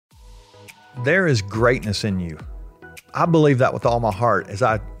There is greatness in you. I believe that with all my heart. As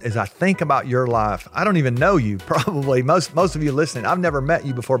I think about your life, I don't even know you. Probably most of you listening, I've never met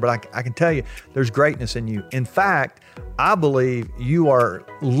you before, but I can tell you there's greatness in you. In fact, I believe you are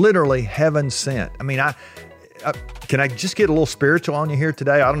literally heaven sent. I mean, can I just get a little spiritual on you here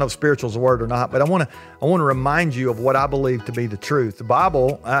today? I don't know if spiritual is a word or not, but I want to remind you of what I believe to be the truth. The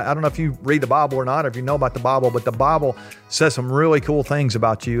Bible, I don't know if you read the Bible or not, or if you know about the Bible, but the Bible says some really cool things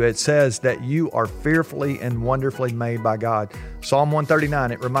about you. It says that you are fearfully and wonderfully made by God. Psalm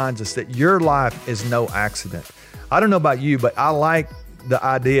 139, it reminds us that your life is no accident. I don't know about you, but I like the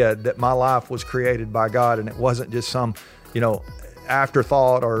idea that my life was created by God and it wasn't just some,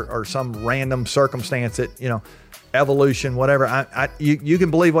 afterthought or some random circumstance that, evolution, whatever. You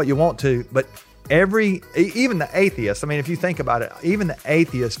can believe what you want to, but even the atheists, I mean, if you think about it, even the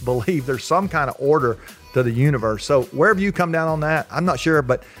atheists believe there's some kind of order to the universe. So wherever you come down on that, I'm not sure,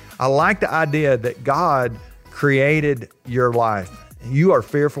 but I like the idea that God created your life. You are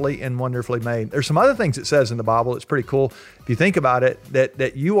fearfully and wonderfully made. There's some other things it says in the Bible. It's pretty cool. If you think about it,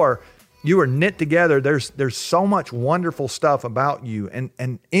 that you are knit together. There's so much wonderful stuff about you.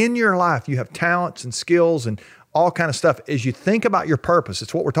 And in your life, you have talents and skills and all kind of stuff. As you think about your purpose,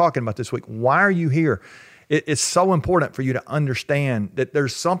 it's what we're talking about this week. Why are you here? It's so important for you to understand that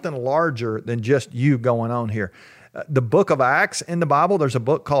there's something larger than just you going on here. The book of Acts in the Bible, there's a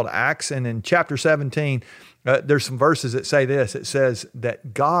book called Acts, and in chapter 17, there's some verses that say this. It says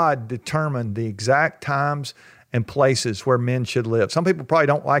that God determined the exact times and places where men should live. Some people probably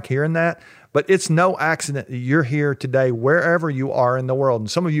don't like hearing that, but it's no accident that you're here today, wherever you are in the world.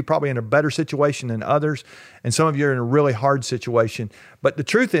 And some of you probably in a better situation than others, and some of you are in a really hard situation. But the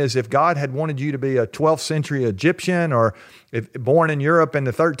truth is, if God had wanted you to be a 12th century Egyptian, or if born in Europe in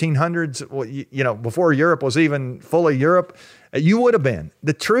the 1300s, before Europe was even fully Europe, you would have been.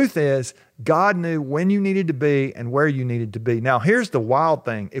 The truth is, God knew when you needed to be and where you needed to be. Now, here's the wild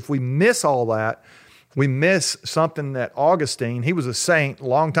thing. If we miss all that, we miss something that Augustine, he was a saint a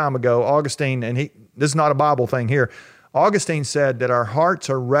long time ago, Augustine, and this is not a Bible thing here. Augustine said that our hearts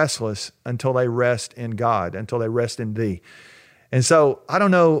are restless until they rest in God, until they rest in thee. And so I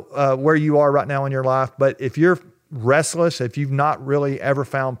don't know where you are right now in your life, but if you're restless, if you've not really ever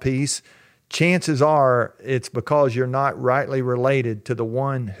found peace, chances are it's because you're not rightly related to the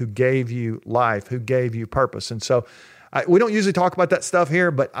one who gave you life, who gave you purpose. And so we don't usually talk about that stuff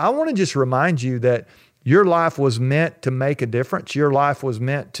here, but I want to just remind you that your life was meant to make a difference. Your life was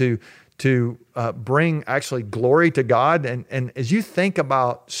meant to bring actually glory to God. And as you think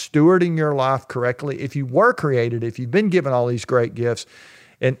about stewarding your life correctly, if you were created, if you've been given all these great gifts,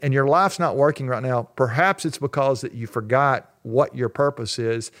 and your life's not working right now, perhaps it's because that you forgot what your purpose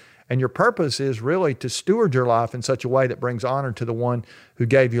is. And your purpose is really to steward your life in such a way that brings honor to the one who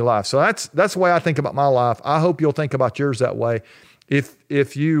gave you life. So that's the way I think about my life. I hope you'll think about yours that way.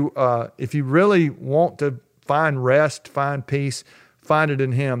 If you really want to find rest, find peace, find it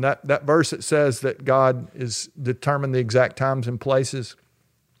in Him. That verse that says that God is determined the exact times and places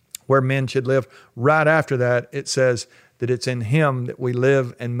where men should live. Right after that, it says that it's in Him that we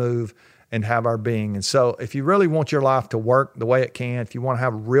live and move and have our being. And so if you really want your life to work the way it can, if you want to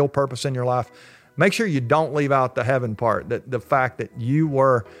have real purpose in your life, make sure you don't leave out the heaven part, that the fact that you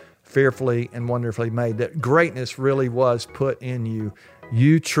were fearfully and wonderfully made, that greatness really was put in you.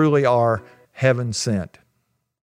 You truly are heaven sent.